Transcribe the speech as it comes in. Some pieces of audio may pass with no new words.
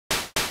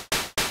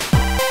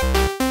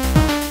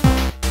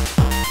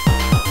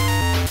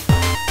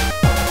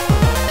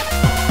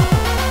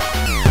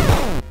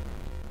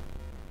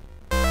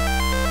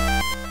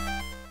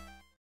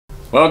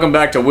Welcome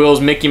back to Will's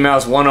Mickey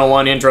Mouse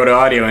 101 Intro to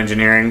Audio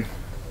Engineering.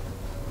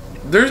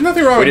 There's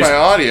nothing wrong with my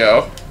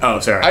audio. Oh,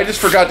 sorry. I just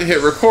forgot to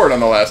hit record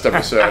on the last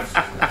episode.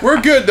 We're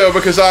good, though,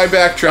 because I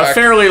backtracked. A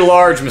fairly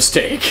large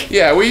mistake.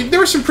 Yeah, there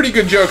were some pretty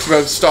good jokes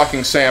about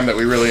stalking Sam that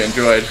we really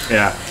enjoyed.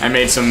 Yeah, I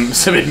made some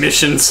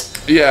admissions.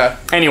 Yeah.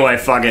 Anyway,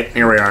 fuck it.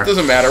 Here we are.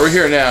 Doesn't matter. We're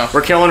here now.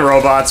 We're killing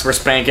robots. We're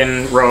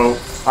spanking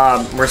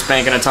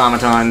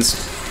automatons.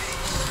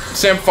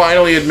 Sam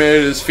finally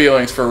admitted his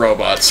feelings for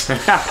robots.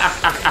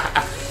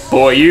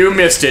 Boy, you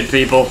missed it,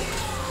 people.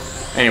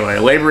 Anyway,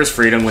 labor is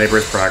freedom, labor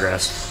is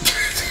progress.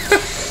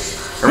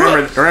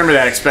 remember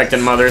that,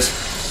 expectant mothers.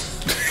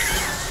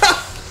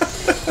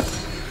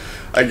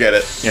 I get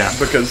it. Yeah.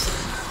 Because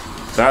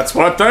that's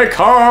what they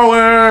call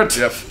it!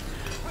 Yep.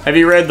 Have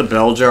you read The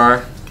Bell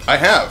Jar? I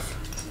have.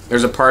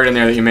 There's a part in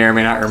there that you may or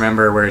may not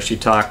remember where she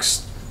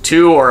talks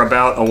to or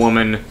about a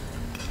woman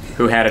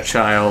who had a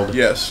child.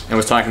 Yes. And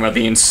was talking about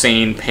the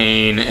insane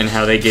pain and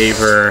how they gave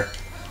her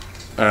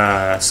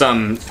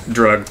some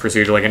drug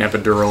procedure, like an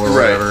epidural or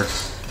whatever,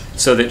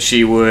 so that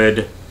she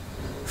would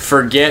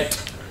forget.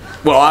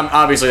 Well,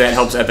 obviously that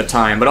helps at the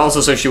time, but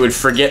also so she would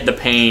forget the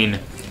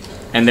pain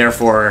and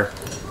therefore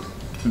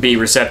be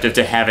receptive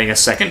to having a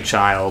second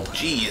child.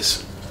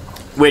 Jeez.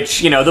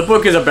 Which, you know, the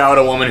book is about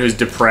a woman who's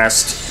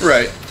depressed.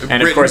 Right.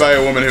 And written by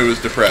a woman who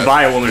was depressed.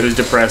 By a woman who's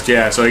depressed,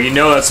 yeah. So you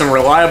know that's some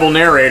reliable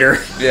narrator.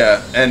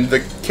 Yeah, and the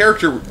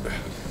character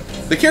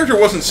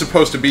wasn't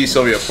supposed to be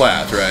Sylvia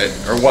Plath, right?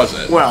 Or was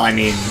it? Well, I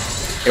mean,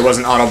 it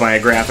wasn't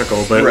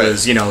autobiographical, but it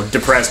was, you know,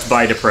 depressed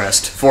by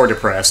depressed, for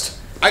depressed.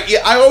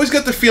 I always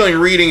got the feeling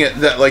reading it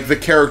that, like, the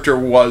character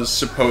was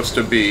supposed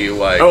to be,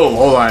 like... Oh,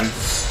 hold on.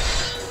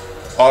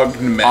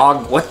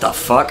 What the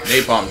fuck?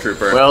 Napalm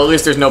Trooper. Well, at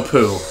least there's no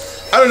poo.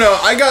 I don't know,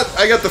 I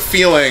got the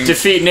feeling...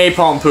 Defeat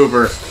Napalm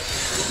Pooper.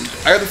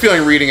 I got the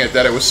feeling reading it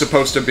that it was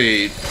supposed to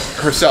be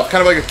herself,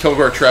 kind of like a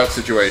Kilgore Trout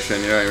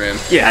situation, you know what I mean?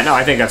 Yeah, no,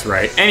 I think that's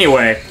right.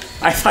 Anyway,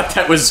 I thought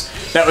that was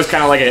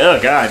kind of like oh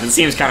god, it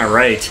seems kind of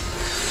right.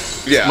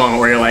 Yeah. This moment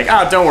where you're like,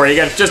 oh, don't worry,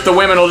 the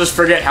women will just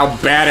forget how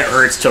bad it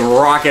hurts to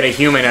rocket a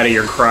human out of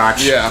your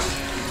crotch. Yeah.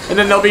 And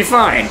then they'll be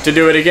fine to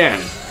do it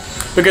again.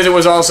 Because it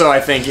was also,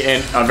 I think,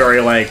 in a very,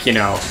 like, you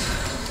know,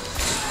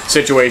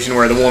 situation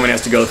where the woman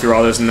has to go through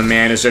all this and the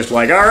man is just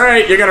like,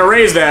 alright, you're gonna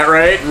raise that,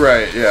 right?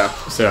 Right, yeah.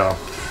 So,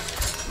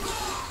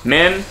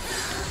 men,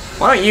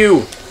 why don't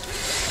you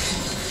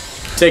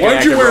take Why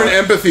don't you wear an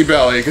empathy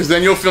belly? Because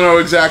then you'll know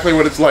exactly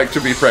what it's like to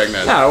be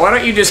pregnant. No, why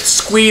don't you just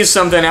squeeze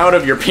something out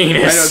of your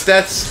penis? I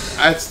know,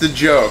 that's the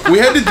joke. We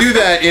had to do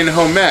that in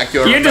home ec,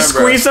 you'll remember. You had to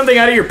squeeze something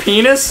out of your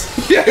penis?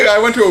 Yeah, I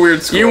went to a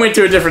weird school. You went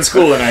to a different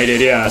school than I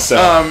did, yeah, so...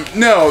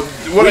 no.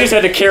 We just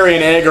had to carry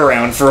an egg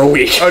around for a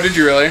week. Oh, did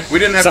you really? We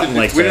didn't have Something to.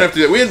 Like we that. didn't have to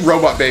do that. We had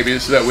robot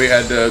babies that we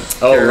had to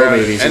carry robot around.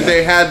 babies, and yeah.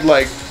 they had,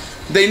 like...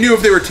 They knew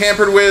if they were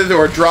tampered with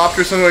or dropped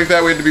or something like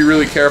that, we had to be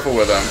really careful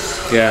with them.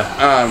 Yeah.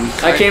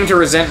 I came to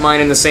resent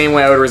mine in the same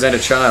way I would resent a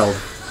child.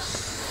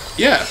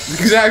 Yeah,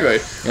 exactly.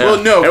 Yeah.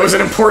 Well, no. That was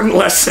an important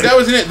lesson. That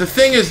wasn't it. The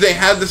thing is, they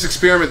had this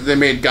experiment that they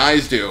made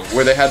guys do,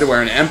 where they had to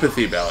wear an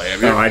empathy belly.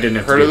 Have you I didn't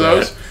have heard to of do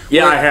those? That.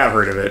 Yeah, I have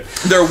heard of it.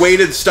 They're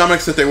weighted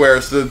stomachs that they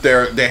wear so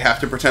that they have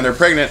to pretend they're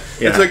pregnant.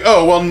 Yeah. It's like,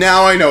 oh, well,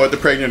 now I know what the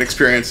pregnant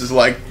experience is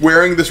like,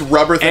 wearing this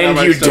rubber thing on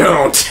my And you stomach.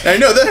 don't. I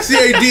know, that's the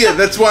idea.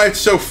 That's why it's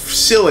so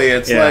silly.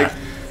 It's like...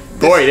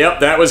 Boy, yep,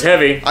 that was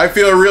heavy. I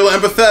feel real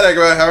empathetic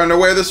about having to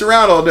wear this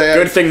around all day.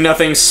 Good thing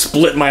nothing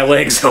split my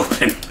legs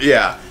open.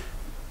 Yeah.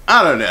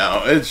 I don't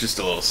know. It's just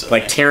a little silly.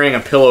 Like tearing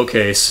a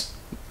pillowcase.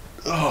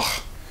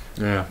 Ugh.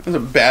 Yeah. That's a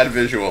bad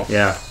visual.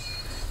 Yeah.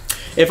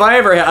 If I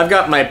ever I've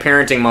got my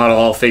parenting model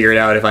all figured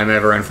out if I'm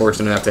ever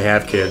unfortunate enough to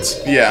have kids.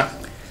 Yeah.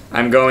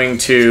 I'm going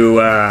to,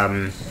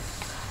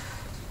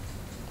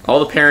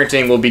 all the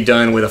parenting will be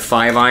done with a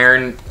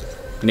 5-iron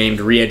named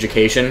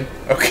Re-Education.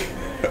 Okay.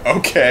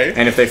 Okay.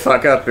 And if they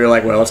fuck up, they're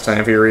like, well, it's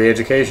time for your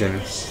re-education.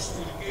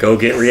 Go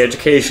get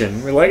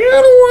re-education. We're like, I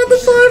don't want the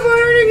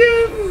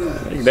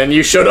 5-iron again. Then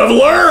you should have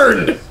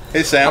learned!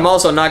 Hey, Sam. I'm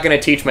also not going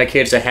to teach my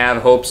kids to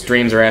have hopes,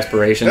 dreams, or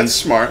aspirations. That's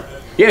smart.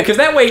 Yeah, because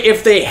that way,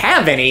 if they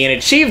have any and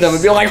achieve them,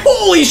 it'd be like,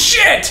 holy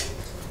shit!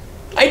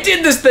 I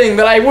did this thing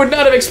that I would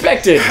not have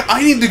expected.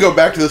 I need to go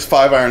back to this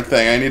 5-iron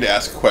thing. I need to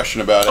ask a question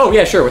about it. Oh,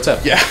 yeah, sure, what's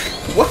up? Yeah.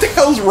 What the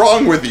hell's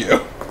wrong with you?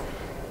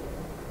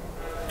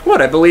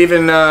 What, I believe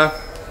in,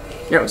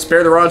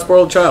 spare the rod,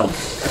 spoil the child.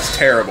 It's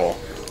terrible.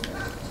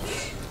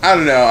 I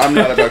don't know. I'm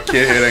not about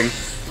kid hitting.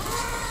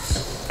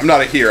 I'm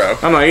not a hero.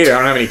 I'm not either. I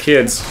don't have any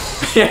kids.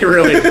 Yeah,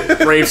 really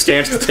brave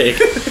stance to take.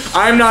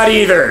 I'm not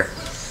either.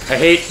 I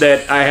hate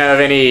that I have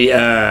any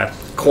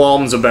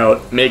qualms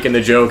about making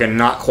the joke and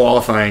not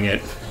qualifying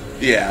it.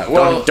 Yeah,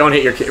 well... Don't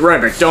hit your kid.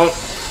 Remember, don't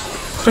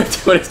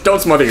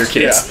smother your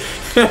kids.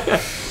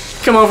 Yeah.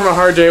 Come home from a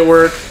hard day at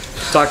work,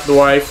 talk to the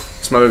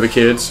wife, smother the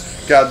kids.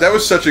 God, that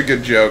was such a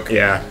good joke.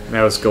 Yeah,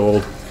 that was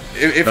gold.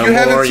 If The you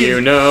haven't more seen,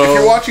 you know. If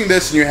you're watching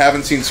this and you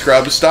haven't seen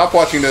Scrubs, stop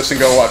watching this and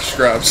go watch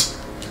Scrubs.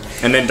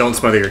 And then don't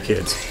smother your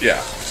kids.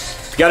 Yeah.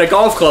 Got a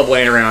golf club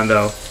laying around,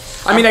 though.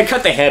 I mean, I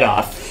cut the head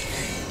off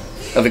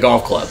of the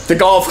golf club. The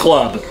golf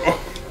club.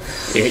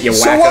 You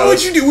So whack what would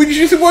those. you do? What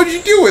did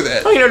you do with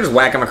it? Well, just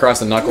whack them across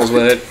the knuckles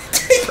with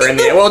it. Or in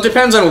the, well, it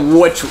depends on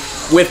with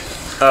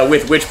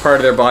which part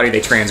of their body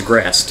they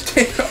transgressed.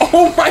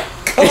 Oh my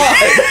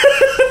god!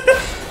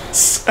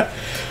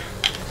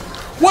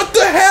 What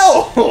the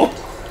hell?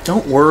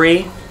 Don't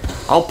worry,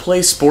 I'll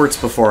play sports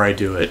before I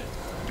do it.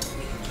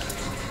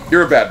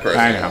 You're a bad person.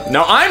 I know.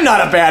 No, I'm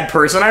not a bad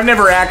person. I've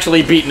never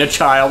actually beaten a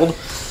child.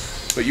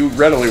 But you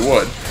readily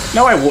would.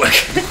 No, I would.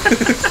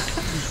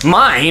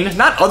 Mine,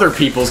 not other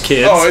people's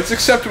kids. Oh, it's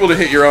acceptable to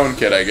hit your own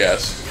kid, I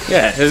guess.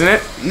 Yeah, isn't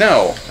it?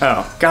 No.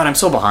 Oh, God, I'm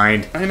so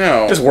behind. I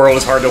know. This world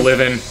is hard to live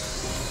in.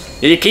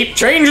 You keep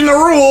changing the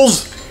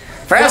rules.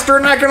 Faster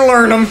than I can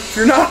learn them. If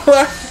you're not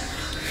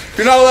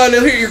allowed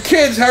to hit your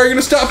kids, how are you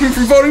going to stop them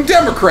from voting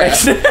Democrat?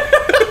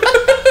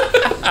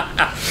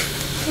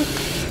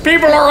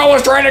 People are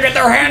always trying to get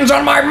their hands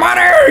on my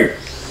money!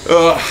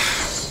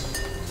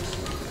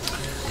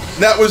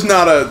 That was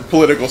not a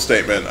political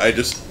statement.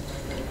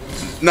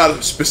 Not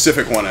a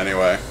specific one,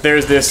 anyway.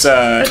 There's this,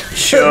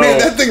 show... Man,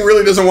 that thing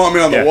really doesn't want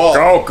me on the wall.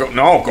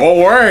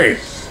 Go away!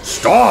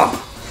 Stop!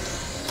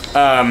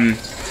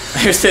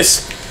 There's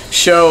this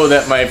show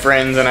that my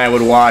friends and I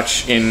would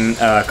watch in,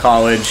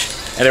 college,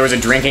 and there was a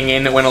drinking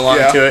game that went along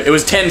to it. It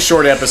was 10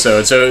 short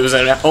episodes, so it was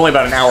only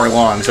about an hour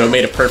long, so it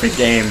made a perfect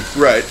game.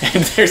 Right.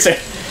 And there's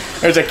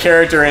a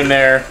character in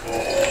there.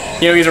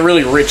 You know, he's a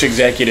really rich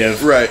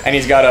executive. Right. And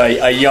he's got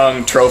a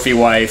young trophy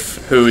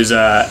wife who's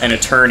an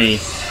attorney.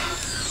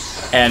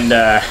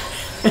 And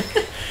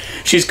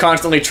she's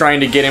constantly trying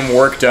to get him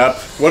worked up.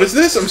 What is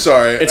this? I'm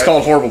sorry. It's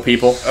called Horrible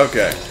People.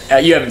 Okay.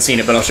 You haven't seen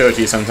it, but I'll show it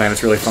to you sometime.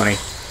 It's really funny.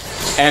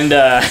 And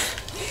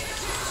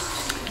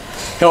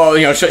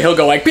he'll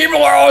go like,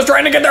 people are always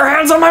trying to get their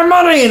hands on my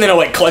money, and then he'll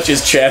like clutch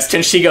his chest,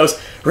 and she goes,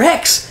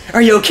 Rex,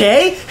 are you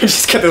okay? And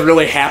she's got this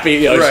really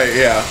happy, Right,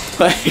 yeah.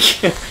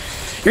 like,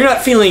 you're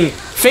not feeling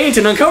faint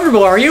and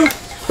uncomfortable, are you?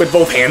 With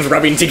both hands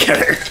rubbing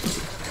together.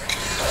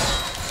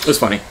 It was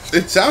funny.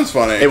 It sounds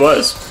funny. It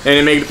was, and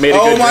it made a good.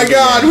 Oh my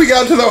god, we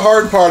got to the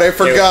hard part. I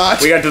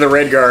forgot. We got to the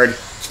Red Guard.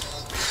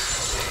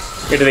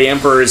 We got to the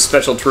Emperor's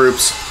special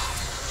troops.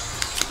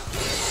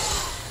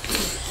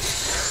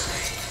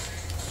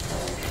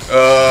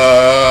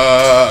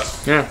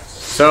 Yeah.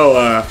 So,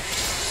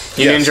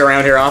 you Yes. ninja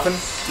around here often?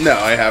 No,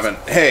 I haven't.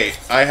 Hey,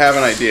 I have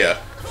an idea.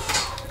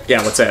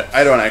 Yeah, what's that?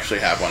 I don't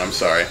actually have one. I'm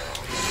sorry.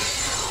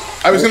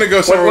 I was gonna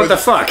go somewhere. What the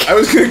fuck? I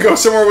was gonna go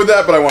somewhere with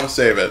that, but I want to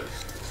save it.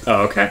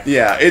 Oh, okay.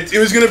 Yeah, it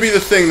was gonna be the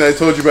thing that I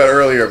told you about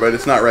earlier, but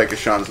it's not right because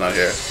Sean's not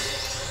here.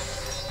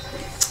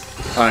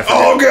 Oh, I forgot.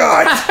 Oh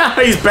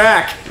god! He's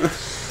back.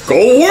 Go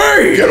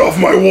away! Get off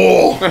my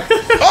wall!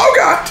 Oh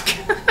god!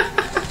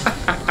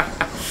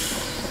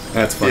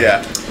 That's funny.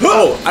 Yeah.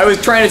 Oh, I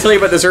was trying to tell you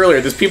about this earlier.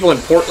 There's people in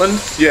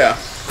Portland. Yeah.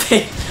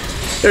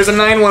 There's a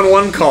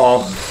 911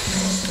 call.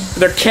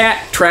 Their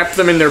cat trapped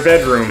them in their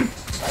bedroom.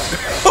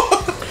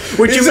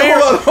 Which you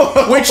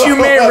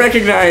may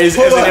recognize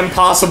as an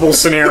impossible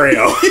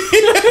scenario.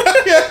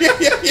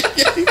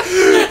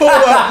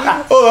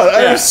 Hold on.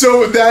 I have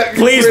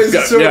Please,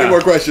 raises so many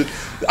more questions.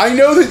 I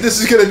know that this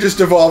is gonna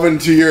just evolve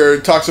into your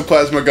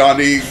Toxoplasma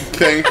gondii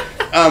thing.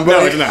 But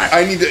No, it's not.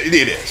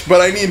 It is, but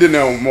I need to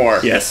know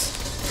more. Yes.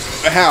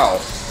 How?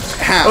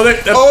 Well,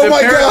 Oh my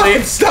apparently-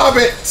 god! Stop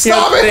it!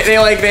 Stop it!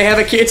 They have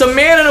a kid. It's a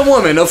man and a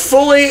woman, a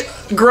fully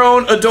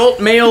grown adult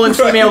male and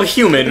female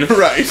human.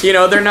 Right. You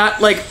know, they're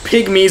not like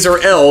pygmies or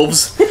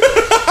elves.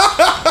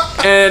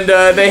 And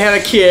they have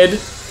a kid,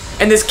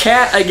 and this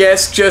cat, I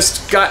guess,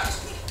 just got.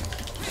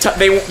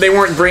 They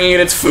weren't bringing it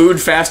its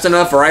food fast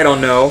enough, or I don't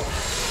know.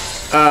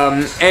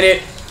 And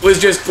it was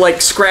just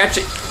like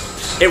scratching.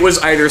 It was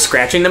either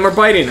scratching them or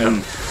biting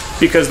them.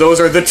 Because those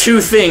are the two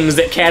things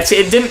that cats...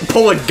 It didn't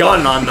pull a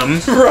gun on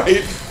them.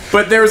 Right.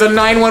 But there's a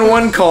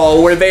 911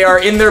 call where they are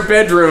in their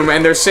bedroom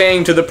and they're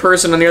saying to the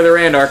person on the other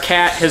end, our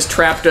cat has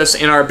trapped us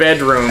in our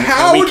bedroom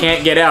and we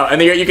can't get out.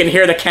 And you can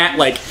hear the cat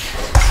like...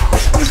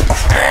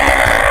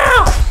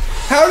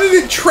 How did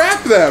it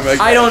trap them?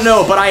 I don't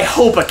know, but I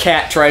hope a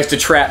cat tries to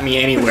trap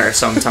me anywhere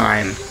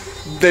sometime.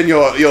 Then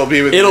you'll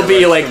be with. It'll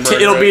be like...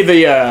 it'll be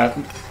the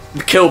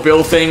Kill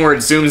Bill thing where it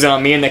zooms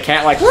on me and the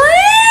cat like...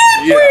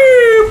 Yeah.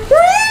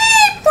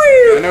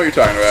 I know what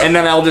you're talking about. And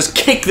then I'll just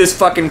kick this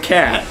fucking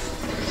cat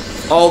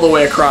all the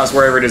way across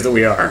wherever it is that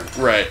we are.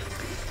 Right.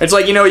 It's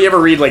like, you know, you ever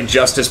read like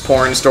justice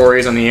porn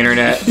stories on the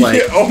internet? Like,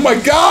 Yeah, oh my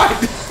god!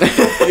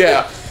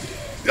 Yeah.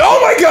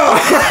 Oh my god!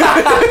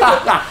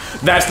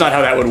 that's not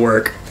how that would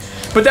work.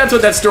 But that's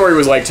what that story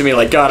was like to me.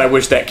 Like, God, I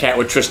wish that cat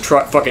would just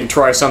fucking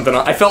try something.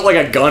 I felt like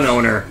a gun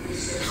owner.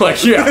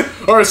 Like, yeah,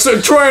 alright, so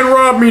try and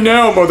rob me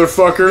now,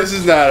 motherfucker. This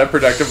is not a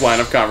productive line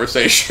of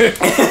conversation.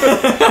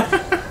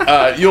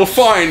 You'll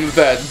find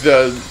that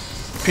the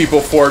people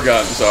for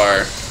guns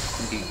are...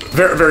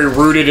 Very, very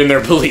rooted in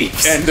their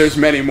beliefs. And there's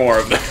many more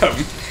of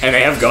them. And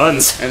they have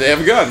guns. And they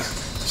have guns.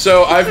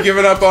 So I've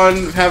given up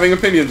on having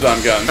opinions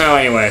on guns. Oh,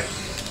 anyway.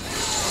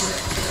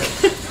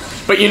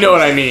 But you know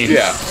what I mean.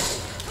 Yeah.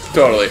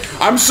 Totally.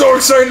 I'm so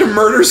excited to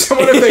murder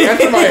someone if they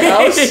enter my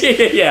house.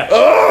 Yeah.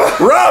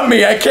 Rob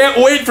me! I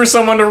can't wait for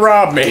someone to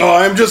rob me. Oh,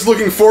 I'm just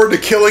looking forward to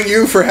killing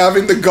you for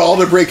having the gall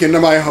to break into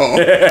my home.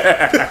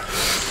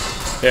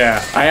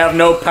 Yeah. I have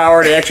no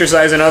power to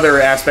exercise in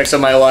other aspects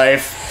of my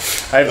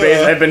life.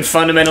 I've been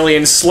fundamentally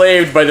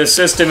enslaved by the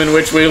system in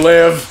which we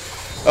live.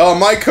 Oh,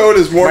 my code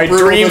is more brutal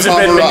dreams than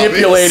have been Hammurabi's.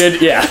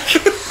 manipulated. Yeah.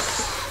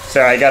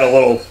 Sorry, I got a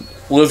little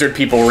lizard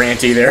people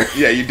ranty there.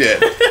 Yeah, you did.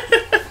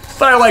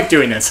 But I like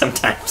doing that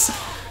sometimes.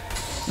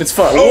 It's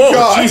fun. Oh, Whoa,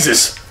 God.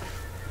 Jesus.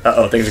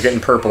 Uh-oh, things are getting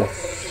purple.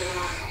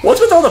 What's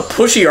with all the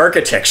pushy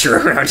architecture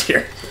around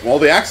here? Well,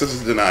 the access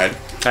is denied.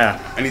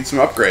 Ah, I need some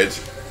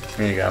upgrades.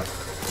 there you go.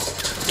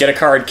 Get a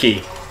card key.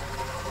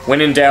 When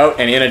in doubt,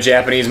 and in a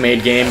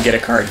Japanese-made game, get a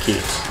card key.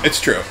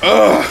 It's true.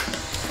 Ugh.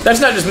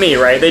 That's not just me,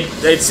 right?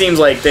 It seems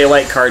like they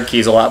like card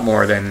keys a lot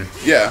more than...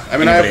 Yeah, I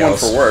mean, I have Anybody one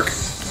else? for work.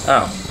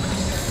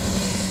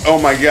 Oh.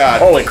 Oh my god.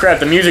 Holy crap,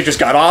 the music just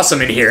got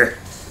awesome in here.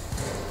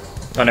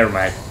 Oh, never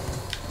mind.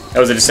 That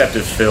was a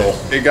deceptive fill.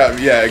 It got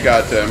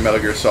Metal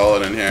Gear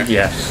Solid in here.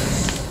 Yeah.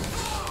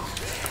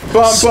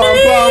 Bum, bum,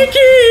 bum. Snake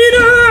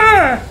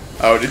Eater!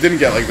 Oh, it didn't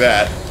get like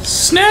that.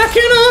 Snacking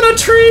on a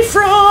tree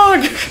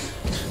frog!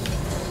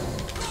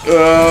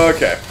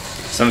 Okay.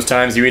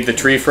 Sometimes you eat the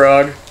tree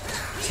frog.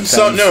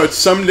 No, it's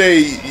someday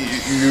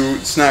you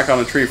snack on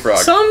a tree frog.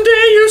 Someday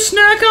you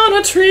snack on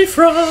a tree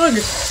frog.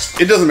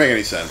 It doesn't make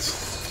any sense.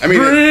 I mean,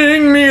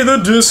 Bring me the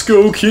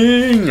Disco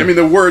King. I mean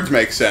the words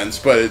make sense,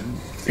 but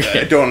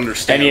I don't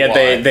understand. And yet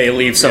why. they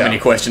leave so Yeah. many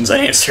questions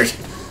unanswered.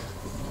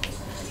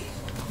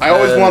 I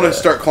always want to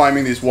start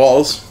climbing these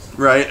walls.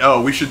 Right?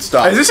 Oh, we should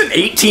stop. Is this an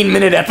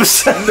 18-minute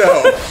episode?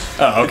 No,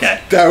 Oh, okay.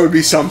 that would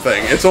be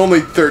something. It's only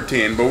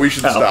 13, but we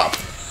should stop.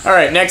 All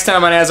right, next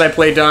time on As I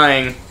Play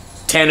Dying,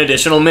 10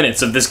 additional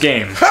minutes of this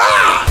game.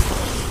 Ha!